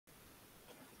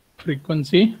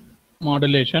Frequency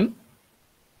modulation.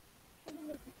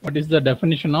 What is the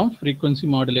definition of frequency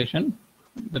modulation?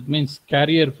 That means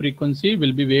carrier frequency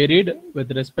will be varied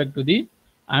with respect to the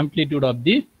amplitude of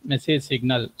the message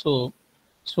signal. So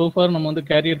far நம்ம வந்து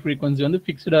carrier frequency வந்து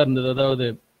fixed இருந்தது. அதாவது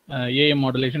AM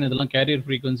modulation இதெல்லாம் carrier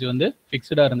frequency வந்து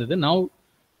fixed இருந்தது. Now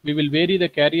we will vary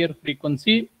the carrier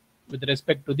frequency with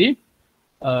respect to the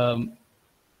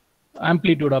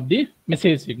amplitude of the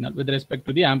message signal, with respect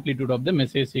to the amplitude of the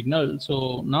message signal. So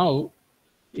now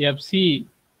FC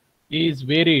is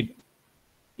varied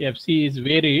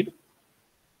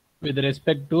with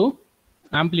respect to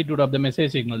amplitude of the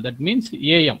message signal. That means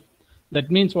AM. That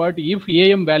means what? If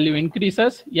AM value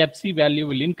increases, FC value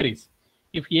will increase.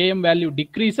 If AM value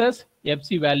decreases,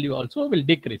 FC value also will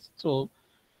decrease. So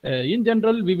in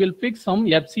general, we will fix some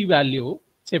FC value,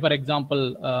 say for example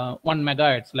 1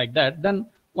 megahertz, like that. Then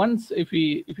once if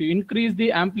we increase the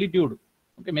amplitude,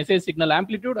 okay, message signal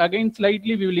amplitude, again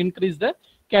slightly we will increase the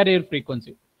carrier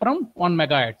frequency from 1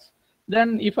 megahertz.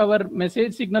 Then if our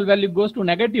message signal value goes to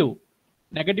negative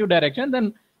direction,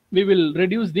 then we will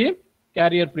reduce the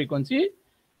carrier frequency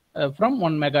from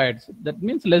 1 megahertz. That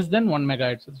means less than 1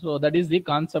 megahertz. So that is the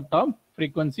concept of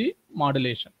frequency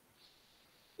modulation.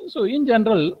 So in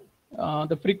general,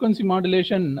 the frequency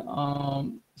modulation,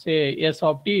 say S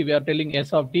of t, we are telling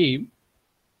S of t,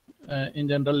 in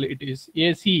general it is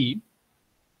AC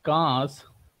cos,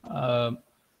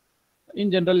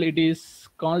 in general it is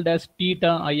called as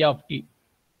theta I of t.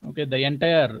 Okay, the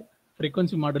entire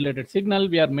frequency modulated signal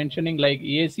we are mentioning like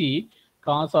AC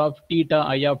cos of theta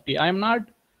I of t. I am not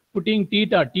putting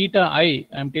theta I,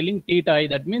 I am telling theta I.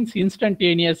 That means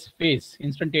instantaneous phase.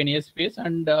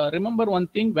 And remember one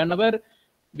thing, whenever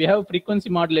we have frequency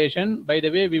modulation, by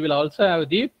the way, we will also have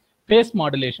the phase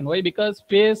modulation. Why? Because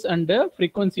phase and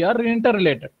frequency are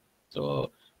interrelated.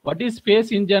 So what is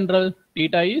phase in general?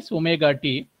 Theta is omega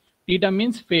t. Theta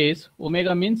means phase,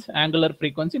 omega means angular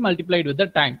frequency multiplied with the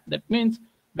time. That means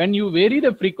when you vary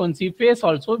the frequency, phase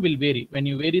also will vary. When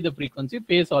you vary the frequency,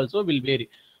 phase also will vary.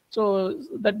 So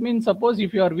that means suppose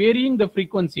if you are varying the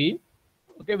frequency,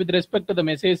 okay, with respect to the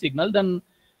message signal, then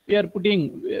we are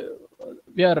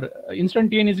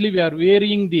instantaneously we are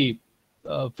varying the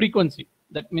frequency.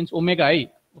 That means omega I.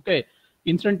 Okay,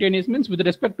 instantaneous means with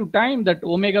respect to time, that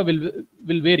omega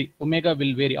will vary. Omega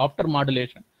will vary after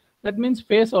modulation. That means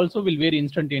phase also will vary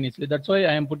instantaneously. That's why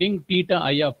I am putting theta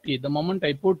I of t. The moment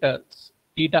I put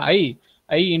theta I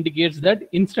indicates that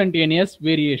instantaneous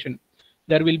variation.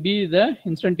 There will be the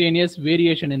instantaneous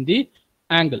variation in the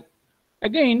angle.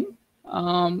 Again,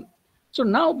 so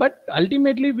now, but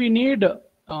ultimately we need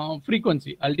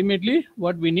frequency. Ultimately,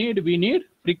 what we need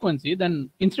frequency, then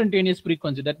instantaneous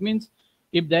frequency. That means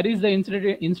if there is the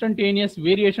instantaneous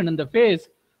variation in the phase,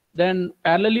 then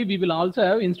parallelly we will also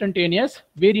have instantaneous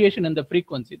variation in the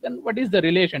frequency. Then what is the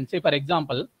relation? Say for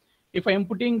example, if I am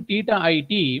putting theta I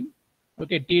t,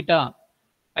 okay, theta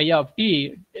I of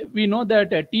t, we know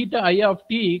that theta I of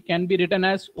t can be written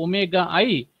as omega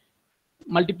I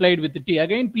multiplied with t.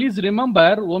 Again, please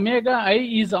remember, omega I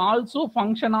is also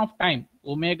function of time.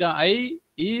 Omega I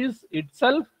is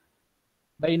itself,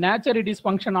 by nature, it is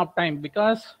function of time,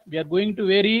 because we are going to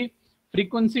vary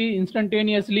frequency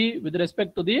instantaneously with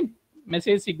respect to the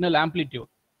message signal amplitude.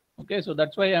 Okay, so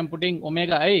that's why I am putting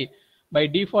omega I. By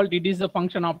default, it is a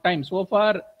function of time. So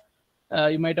far,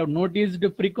 you might have noticed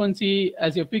frequency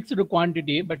as a fixed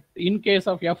quantity, but in case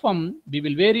of FM, we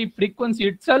will vary frequency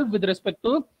itself with respect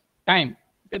to time.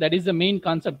 Okay, that is the main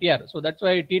concept here. So that's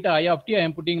why theta I of t, I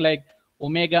am putting like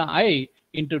omega I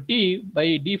into t.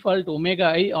 By default, omega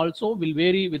I also will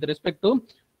vary with respect to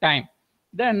time.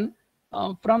 Then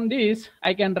from this,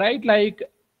 I can write like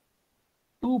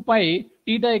 2 pi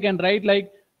theta. I can write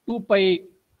like 2 pi,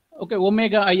 okay,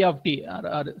 omega I of t,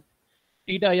 or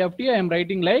theta I of t, I am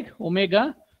writing like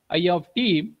omega I of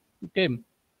t. Okay,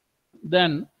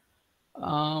 then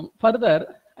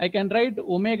further I can write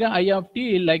omega I of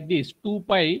t like this, 2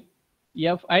 pi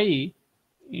fi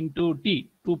into t,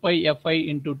 2 pi fi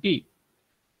into t.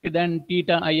 Okay, then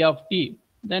theta I of t.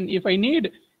 Then if I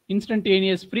need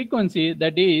instantaneous frequency,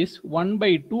 that is 1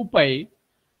 by 2 pi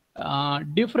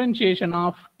differentiation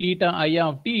of theta I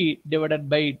of t divided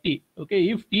by t. Okay,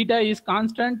 if theta is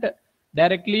constant,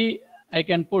 directly I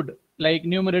can put like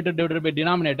numerator divided by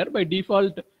denominator. By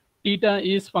default, theta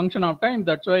is function of time.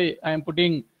 That's why I am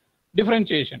putting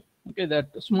differentiation. Okay, that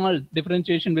small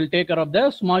differentiation will take care of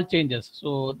the small changes.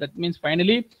 So that means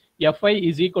finally fi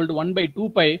is equal to 1 by 2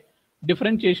 pi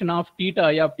differentiation of theta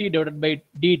I of t divided by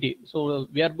dt. So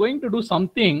we are going to do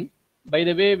something. By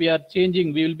the way, we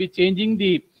will be changing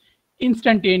the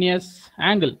instantaneous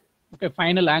angle. Okay,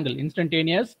 final angle,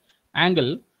 instantaneous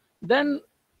angle. Then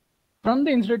from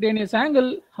the instantaneous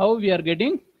angle, how we are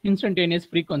getting instantaneous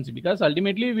frequency, because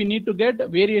ultimately we need to get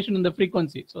variation in the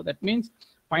frequency. So that means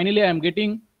finally I am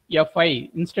getting Fi,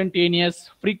 instantaneous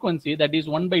frequency, that is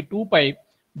 1 by 2 pi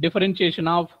differentiation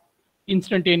of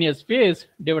instantaneous phase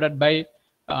divided by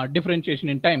differentiation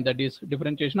in time, that is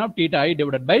differentiation of theta I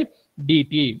divided by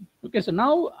dt. Okay, so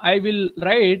now I will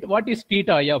write what is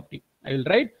theta I of t. I will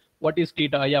write what is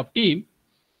theta I of t.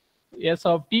 S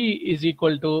of t is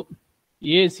equal to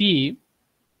AC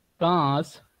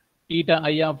cos theta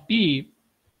I of t.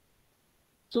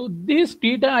 So this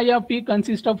theta I of t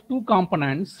consists of two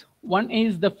components. One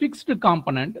is the fixed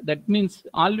component. That means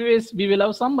always we will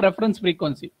have some reference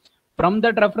frequency. From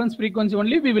that reference frequency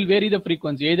only we will vary the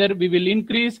frequency. Either we will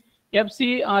increase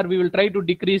Fc or we will try to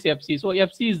decrease Fc. So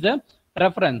Fc is the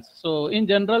reference. So in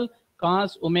general,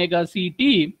 cos omega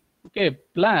ct, okay,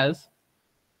 plus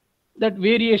that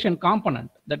variation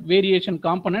component. That variation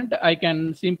component I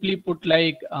can simply put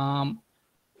like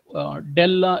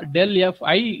del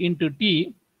fi into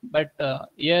t, but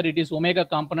here it is omega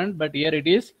component, but here it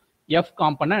is f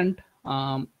component.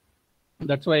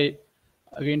 That's why,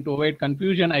 again, to avoid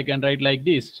confusion, I can write like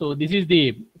this. So this is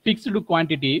the fixed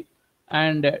quantity,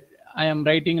 and I am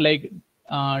writing like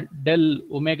del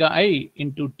omega I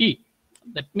into t.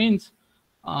 That means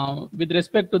with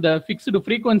respect to the fixed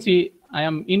frequency, I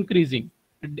am increasing.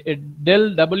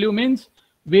 Del W means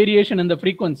variation in the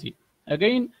frequency.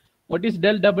 Again, what is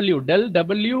del W? Del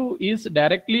W is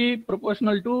directly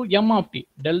proportional to m of t.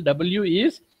 Del Wi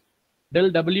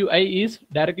is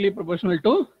directly proportional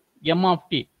to m of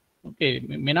t. Okay,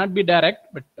 may not be direct,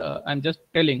 but I'm just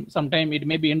telling. Sometime it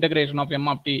may be integration of m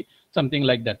of t, something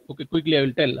like that. Okay, quickly I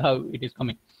will tell how it is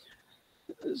coming.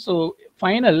 So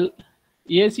final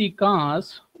AC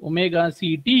cos omega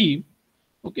ct.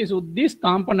 Okay, so this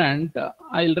component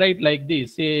I'll write like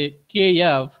this, say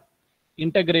kf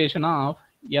integration of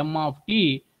m of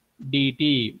t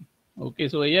dt. Okay,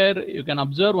 so here you can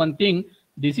observe one thing.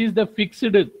 This is the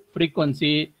fixed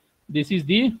frequency. This is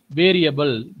the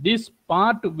variable. This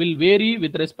part will vary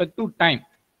with respect to time.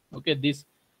 Okay, this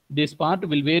part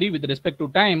will vary with respect to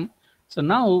time. So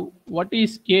now what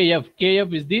is kf?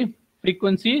 Kf is the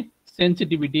frequency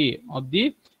sensitivity of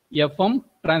the FM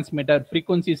transmitter.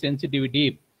 Frequency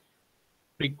sensitivity.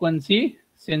 Frequency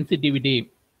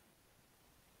sensitivity.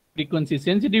 Frequency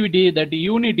sensitivity, that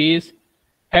unit is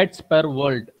hertz per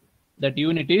volt. That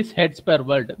unit is hertz per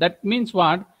volt. That means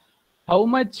what? How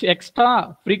much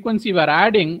extra frequency we are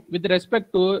adding with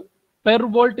respect to per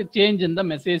volt change in the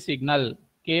message signal.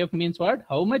 Kf means what?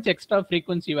 How much extra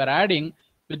frequency we are adding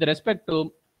with respect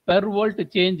to per volt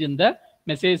change in the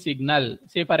message signal.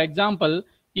 Say for example,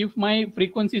 if my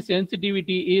frequency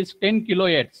sensitivity is 10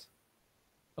 kilohertz,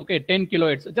 okay, 10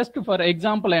 kilohertz. Just for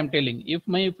example, I am telling, if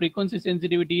my frequency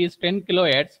sensitivity is 10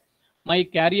 kilohertz, my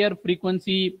carrier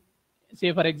frequency,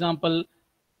 say for example,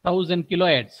 1000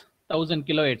 kilohertz. 1000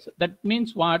 kilohertz. That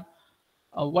means what?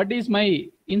 What is my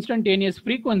instantaneous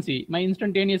frequency? My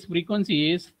instantaneous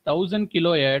frequency is 1000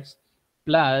 kilohertz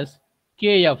plus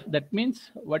kf. That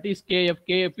means what is kf?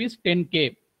 Kf is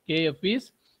 10k. Kf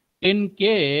is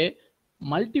 10k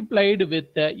multiplied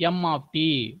with m of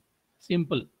t.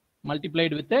 Simple.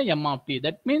 Multiplied with the m of t.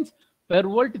 That means per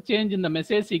volt change in the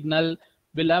message signal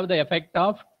will have the effect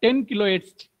of 10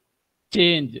 kilohertz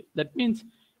change. That means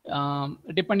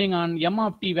depending on m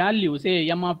of t value, say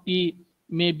m of t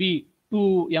may be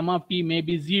 2, m of t may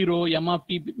be 0, m of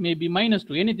t may be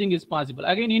 -2, anything is possible.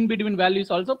 Again, in between values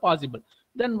also possible.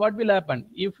 Then what will happen?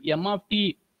 If m of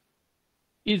t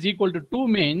is equal to 2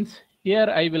 means here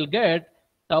I will get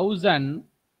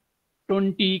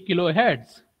 1020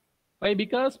 kilohertz. Why?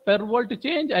 Because per volt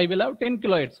change I will have 10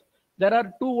 kilohertz. There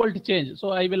are 2 volt change,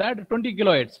 so I will add 20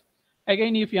 kilohertz.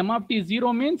 Again, if m of t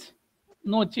 0 means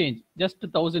no change, just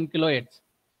 1000 kilohertz.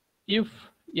 If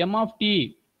m of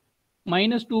t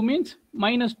 -2 means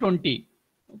 -20.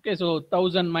 Okay, so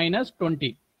 1000 minus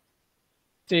 20,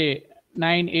 say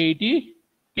 980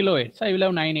 kilohertz. I will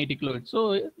have 980 kilohertz.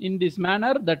 So in this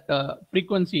manner, that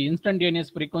frequency,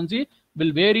 instantaneous frequency,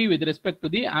 will vary with respect to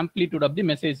the amplitude of the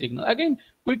message signal. Again,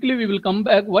 quickly we will come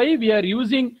back why we are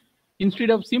using, instead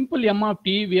of simple m of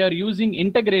t, we are using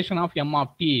integration of m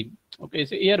of t. Okay,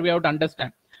 so here we have to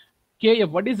understand kf.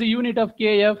 What is the unit of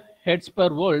kf? Hertz per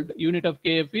volt. Unit of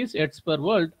kf is hertz per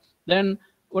volt. Then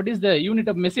what is the unit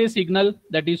of message signal?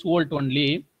 That is volt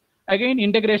only. Again,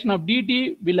 integration of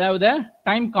dt will have the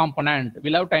time component.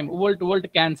 Will have time. Volt to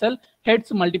volt cancel.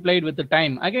 Hertz multiplied with the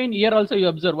time. Again, here also you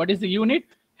observe what is the unit?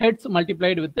 Hertz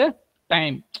multiplied with the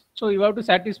time. So you have to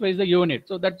satisfy the unit.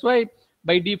 So that's why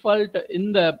by default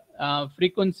in the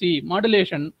frequency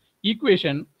modulation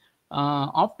equation,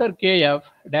 after kf,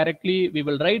 directly we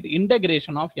will write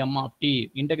integration of m of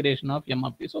t, integration of m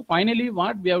of t. So finally,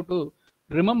 what we have to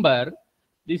remember,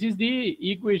 this is the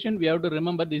equation we have to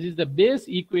remember. This is the base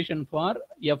equation for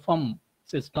fm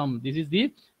system. This is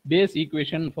the base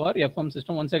equation for fm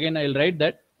system. Once again, I will write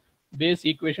that base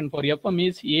equation for fm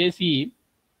is ac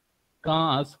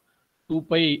cos 2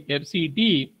 pi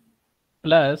fct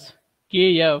plus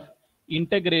kf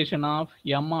integration of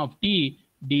m of t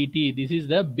dt. This is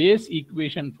the base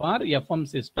equation for fm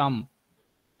system.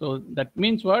 So that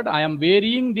means what? I am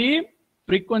varying the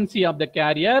frequency of the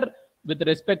carrier with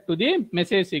respect to the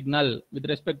message signal. With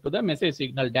respect to the message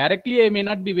signal, directly I may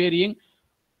not be varying.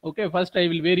 Okay, first I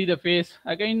will vary the phase.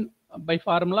 Again, by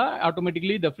formula,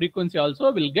 automatically the frequency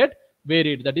also will get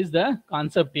varied. That is the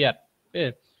concept here.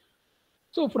 Okay.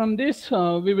 So from this,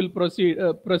 we will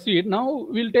proceed. Now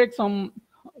we'll take some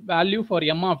value for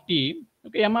m of t.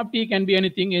 Okay, m of t can be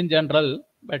anything in general,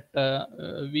 but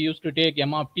we used to take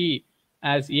m of t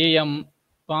as am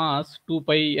cos 2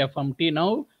 pi fmt.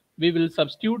 Now we will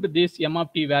substitute this m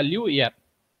of t value here.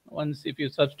 Once if you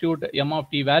substitute m of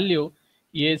t value,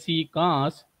 ac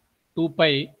cos 2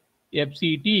 pi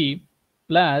fct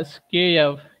plus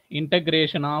kf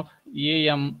integration of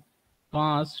am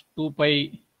cos 2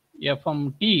 pi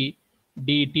fmt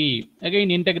dt. Again,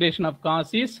 integration of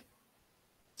cos is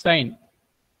sine.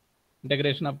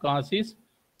 Integration of cos is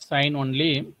sine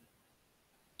only.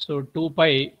 So 2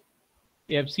 pi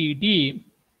fct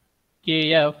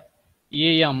kf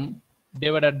am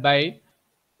divided by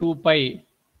 2 pi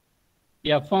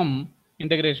fm,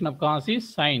 integration of cos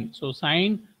is sine. So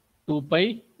sine 2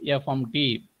 pi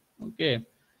fmt. Okay.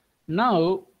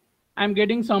 Now I'm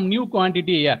getting some new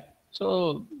quantity here.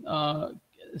 So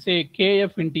say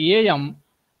kf into am,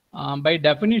 by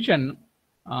definition,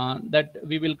 that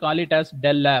we will call it as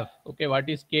del f. Okay, what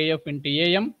is kf into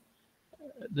am?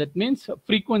 That means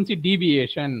frequency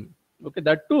deviation. Okay,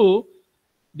 that too,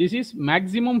 this is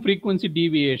maximum frequency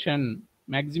deviation.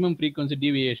 Maximum frequency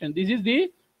deviation. This is the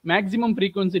maximum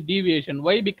frequency deviation.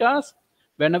 Why? Because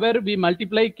whenever we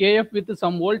multiply kf with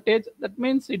some voltage, that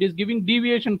means it is giving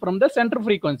deviation from the center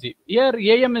frequency. Here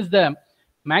am is the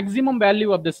maximum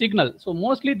value of the signal. So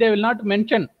mostly they will not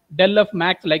mention del f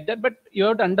max like that, but you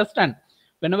have to understand,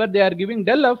 whenever they are giving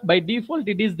del f, by default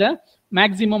it is the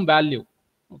maximum value.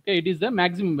 Okay, it is the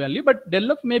maximum value, but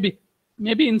del f maybe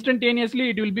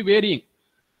instantaneously it will be varying.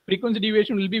 Frequency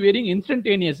deviation will be varying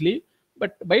instantaneously,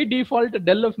 but by default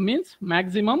del f means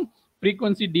maximum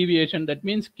frequency deviation. That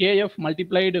means kf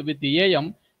multiplied with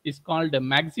am is called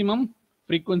maximum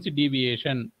frequency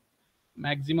deviation.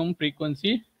 Maximum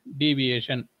frequency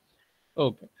deviation.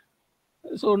 Okay.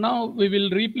 So now we will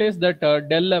replace that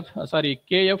del f,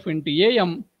 kf into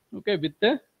am, okay, with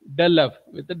the del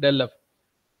f,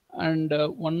 and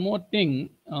one more thing.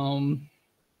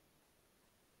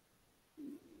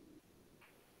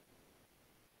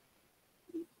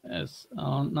 Yes.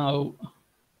 Now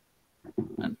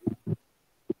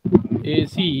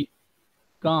AC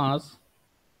cos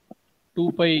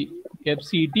 2 pi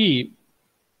fct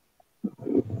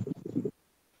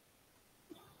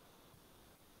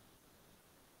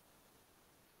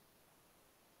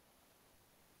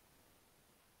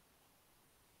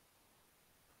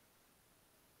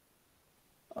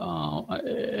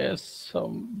yes,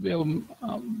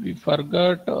 we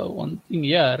forgot one thing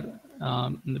here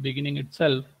in the beginning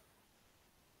itself.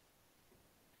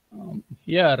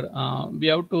 Here we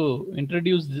have to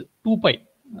introduce 2 pi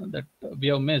that we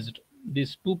have missed.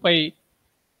 This 2 pi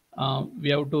we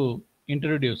have to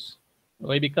introduce.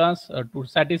 Why? Because to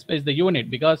satisfy the unit,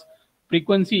 because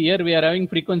frequency, here we are having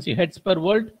frequency hertz per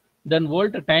volt, then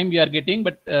volt time we are getting,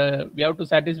 but we have to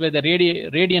satisfy the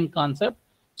radian concept.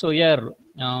 So here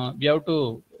we have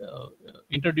to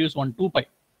introduce one 2 pi.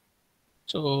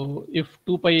 So if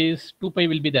 2 pi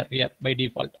will be there here by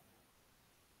default.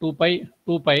 2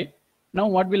 pi. Now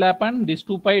what will happen? This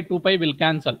 2 pi will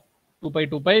cancel. 2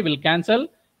 pi will cancel.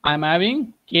 I am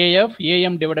having kf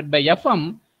am divided by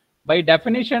fm. By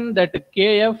definition, that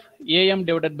kf am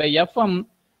divided by fm,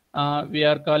 we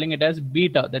are calling it as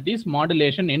beta. That is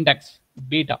modulation index,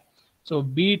 beta. So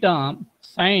beta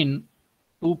sine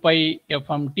 2 pi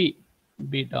fmt,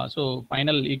 beta. So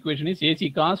final equation is AC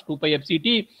cos 2 pi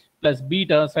fct plus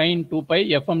beta sine 2 pi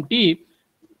fmt.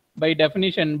 By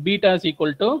definition, beta is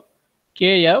equal to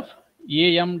kf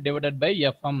am divided by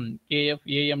fm. Kf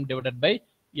am divided by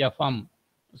fm.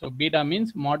 So beta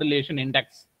means modulation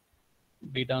index.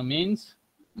 Beta means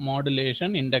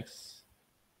modulation index.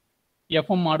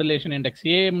 fm modulation index.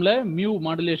 am la mu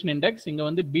modulation index. Inga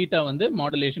vandu beta vandu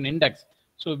modulation index.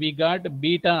 So we got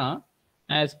beta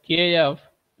as kf.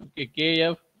 Okay,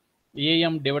 kf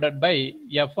AM divided by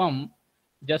FM.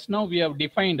 Just now we have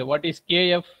defined what is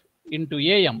KF into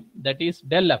AM, that is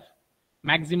del F,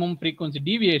 maximum frequency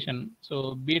deviation.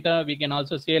 So beta we can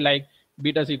also say like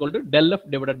beta is equal to del F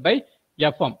divided by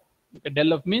FM. Okay,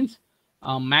 del F means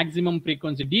maximum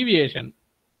frequency deviation,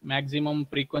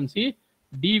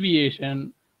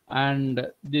 and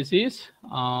this is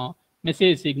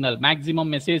message signal, maximum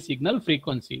message signal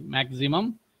frequency,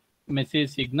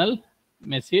 message signal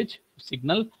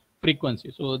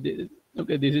frequency. So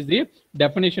okay, this is the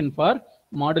definition for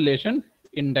modulation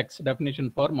index.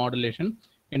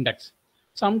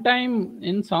 Sometime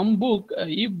in some book,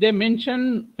 if they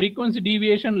mention frequency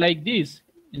deviation like this,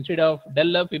 instead of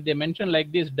del F, if they mention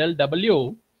like this del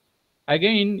W,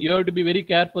 again you have to be very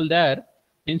careful there.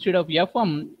 Instead of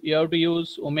FM, you have to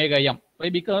use omega m. Why?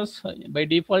 Because by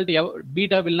default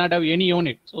beta will not have any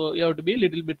unit, so you have to be a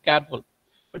little bit careful.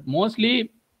 But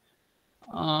mostly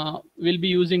we'll be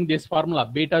using this formula,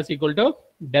 beta is equal to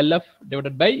del F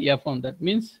divided by FM. That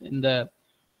means in the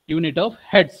unit of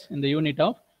hertz.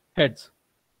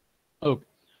 Okay.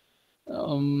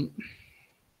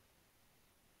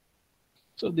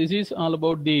 So this is all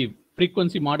about the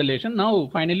frequency modulation. Now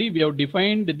finally we have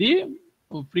defined the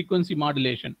frequency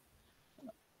modulation.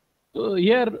 So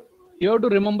here you have to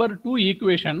remember two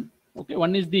equations. Okay,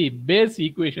 one is the base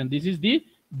equation. This is the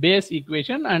base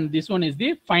equation, and this one is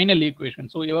the final equation.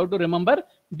 So you have to remember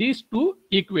these two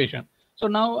equations. So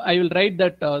now I will write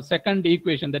that second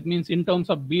equation. That means in terms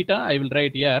of beta, I will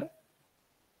write here.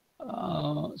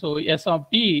 So S of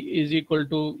t is equal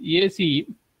to AC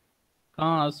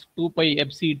cos 2 pi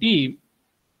fct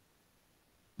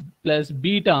plus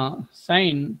beta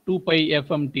sine 2 pi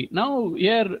fmt. Now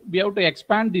here we have to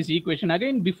expand this equation.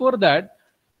 Again, before that,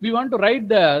 we want to write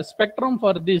the spectrum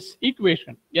for this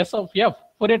equation, S of f,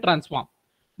 Fourier transform.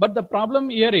 But the problem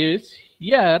here is,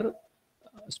 here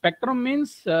spectrum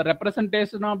means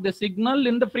representation of the signal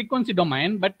in the frequency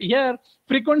domain, but here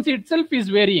frequency itself is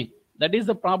varying. That is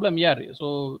the problem here.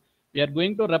 So we are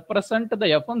going to represent the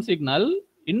FM signal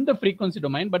in the frequency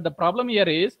domain, but the problem here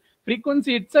is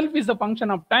frequency itself is a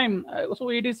function of time, so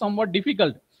it is somewhat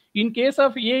difficult. In case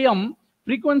of AM,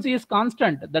 frequency is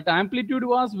constant, that amplitude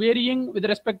was varying with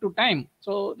respect to time,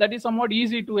 so that is somewhat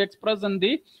easy to express in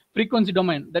the frequency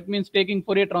domain. That means taking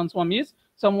Fourier transform is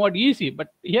somewhat easy,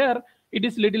 but here it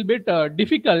is little bit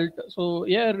difficult. So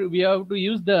here we have to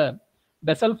use the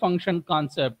Bessel function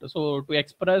concept. So to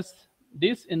express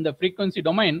this in the frequency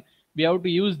domain, we have to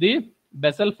use the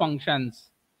Bessel functions.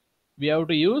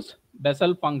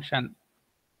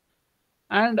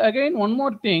 And again, one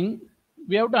more thing,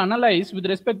 we have to analyze with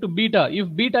respect to beta. If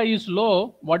beta is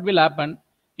low, what will happen?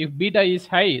 If beta is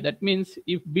high, that means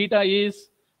if beta is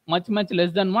much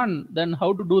less than 1, then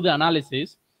how to do the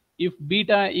analysis? If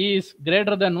beta is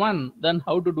greater than 1, then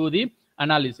how to do the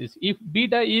analysis? If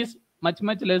beta is much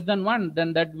less than 1,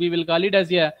 then that we will call it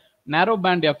as a narrow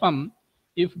band FM.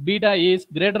 If beta is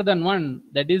greater than 1,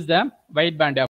 that is the wide band FM.